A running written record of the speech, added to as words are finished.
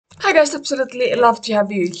Hi guys, absolutely love to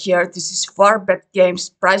have you here. This is WARPED Games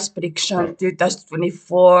Prize Prediction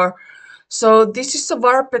 2024. So this is a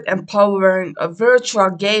WARPED empowering a virtual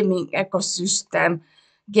gaming ecosystem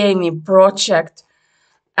gaming project,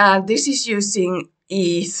 and this is using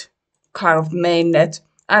ETH kind of mainnet,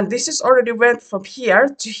 and this is already went from here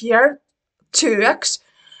to here 2x.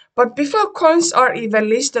 But before coins are even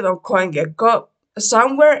listed on CoinGecko,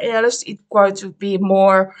 somewhere else it's going to be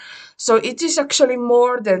more. So it is actually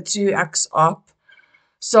more than 2x up.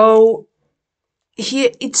 So here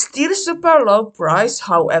it's still super low price,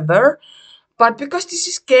 however, but because this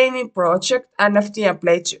is gaming project, NFT and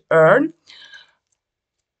play to earn,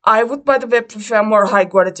 I would, by the way, prefer more high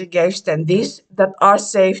quality games than this that are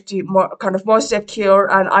safety more kind of more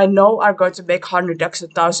secure, and I know are going to make 100x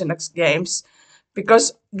and 1000x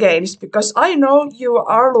because I know you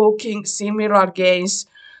are looking similar games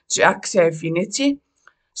to Axie Infinity.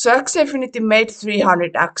 So Axie Infinity made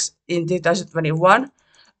 300x in 2021,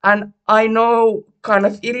 and I know kind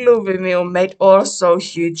of Illuvium made also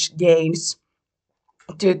huge gains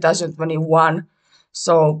 2021.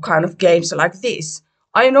 So kind of games like this.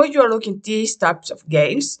 I know you're looking these types of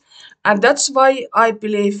games, and that's why I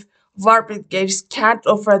believe WARPED games can't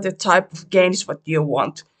offer the type of games what you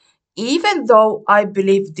want. Even though I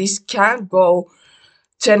believe this can go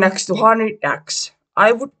 10x to 100x,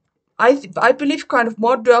 I believe kind of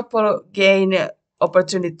more doable gain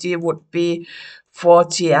opportunity would be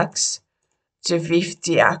 40x to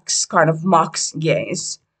 50x kind of max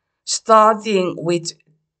gains, starting with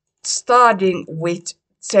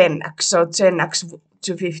 10x, so 10x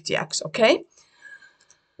to 50x, okay?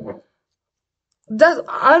 That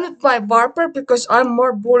I'm my barber because I'm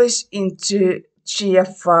more bullish into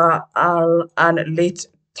GFR and lit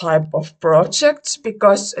type of projects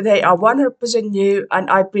because they are 100% new and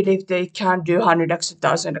I believe they can do 100x to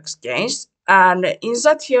 1000x gains. And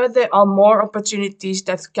inside here, there are more opportunities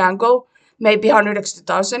that can go maybe 100x to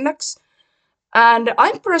 1000x. And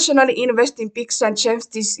I'm personally investing picks and gems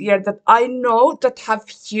this year that I know that have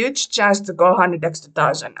huge chance to go 100x to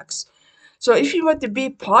 1000x. So if you want to be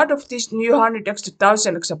part of this new 100x to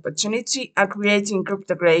 1000x opportunity and creating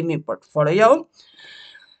crypto gaming portfolio,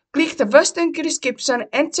 click the first link in description,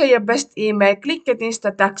 enter your best email, click get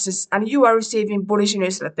instant access, and you are receiving bullish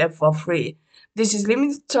newsletter for free. This is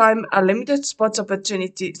limited time and limited spots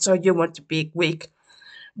opportunity, so you want to be quick.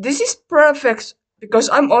 This is perfect because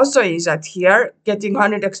I'm also inside here getting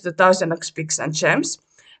 100x to 1000x picks and gems.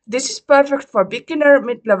 This is perfect for beginner,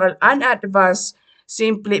 mid-level, and advanced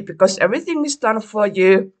simply because everything is done for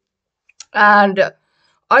you. And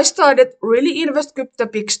I started really invest crypto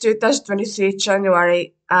picks 2023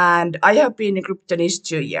 January, and I have been in crypto these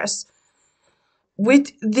 2 years.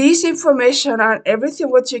 With this information and everything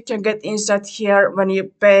what you can get inside here when you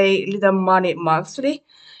pay little money monthly,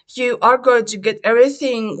 you are going to get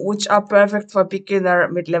everything which are perfect for beginner,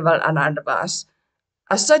 mid-level, and advanced.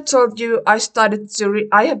 As I told you,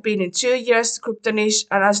 I have been in 2 years crypto niche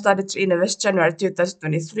and I started to invest January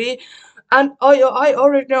 2023, and I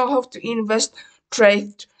already know how to invest,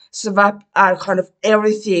 trade, swap, and kind of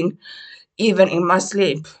everything, even in my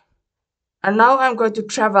sleep. And now I'm going to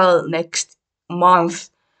travel next month,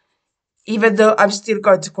 even though I'm still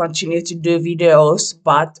going to continue to do videos,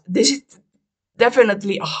 but this is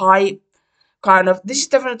definitely a high this is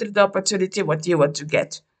definitely the opportunity what you want to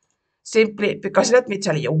get. Simply because let me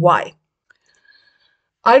tell you why.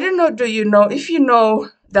 I don't know, do you know? If you know,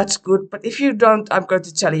 that's good, but if you don't, I'm going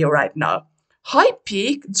to tell you right now. High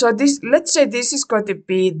peak, so this, let's say this is going to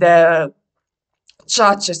be the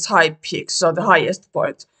chart's high peak, so the highest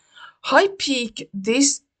point. High peak,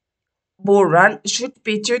 this bull run should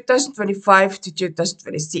be 2025 to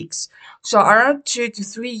 2026, so around 2 to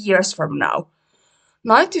 3 years from now.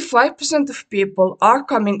 95% of people are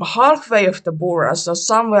coming halfway of the bull run, so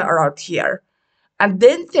somewhere around here, and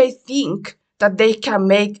then they think that they can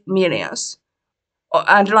make millions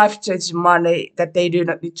and life-changing money that they do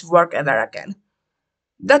not need to work ever again.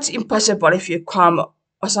 That's impossible if you come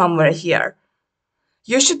somewhere here.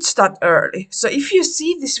 You should start early. So if you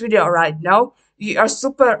see this video right now, you are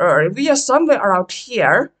super early. We are somewhere around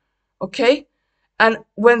here, okay? And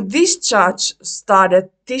when this chart started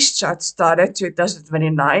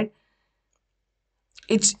 2029,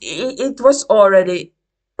 it was already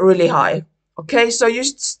really high. Okay, so you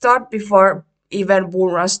should start before even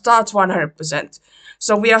bull run starts 100%.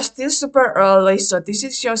 So we are still super early, so this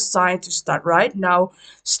is your sign to start right now.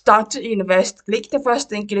 Start to invest, click the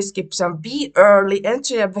first link in the description, be early,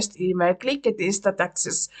 enter your best email, click get instant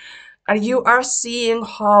access, and you are seeing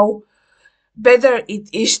how better it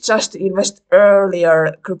is just to invest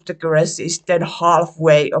earlier cryptocurrencies than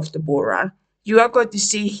halfway of the bull run. you are going to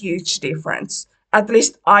see huge difference. At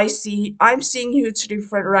least I'm seeing huge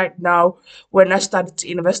difference right now when I started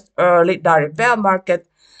to invest early during bear market.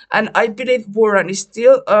 And I believe Buran is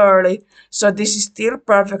still early, so this is still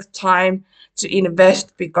perfect time to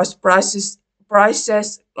invest because prices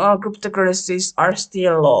cryptocurrencies are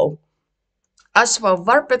still low. As for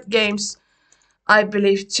WARPED games, I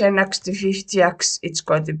believe 10x to 50x it's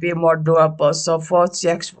going to be more doable. So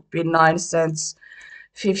 40x would be 9 cents,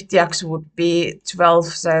 50x would be 12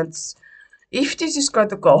 cents. If this is going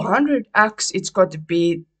to go 100x, it's going to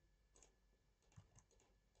be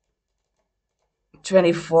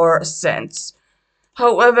 24 cents.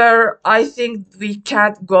 However, I think we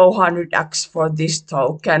can't go 100x for this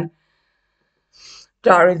token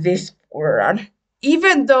during this run.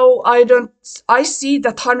 Even though I see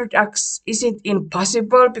that 100x isn't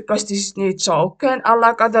impossible because this is new token.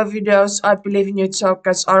 Unlike other videos, I believe new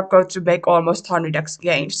tokens are going to make almost 100x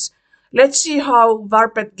gains. Let's see how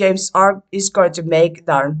Warped games is going to make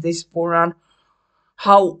during this bull run,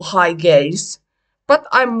 how high gains. But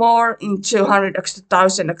I'm more into 100x to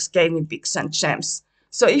 1000x gaming picks and gems.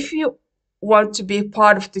 So if you want to be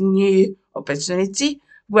part of the new opportunity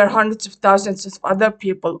where hundreds of thousands of other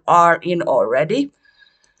people are in already,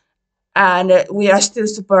 and we are still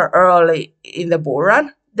super early in the bull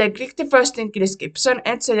run, then click the first link in the description,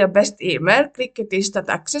 enter your best email, click instant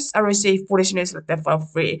access, and receive bullish newsletter for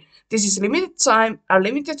free. This is limited time, a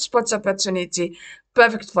limited spots opportunity,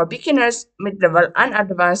 perfect for beginners, mid-level, and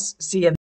advanced. See you.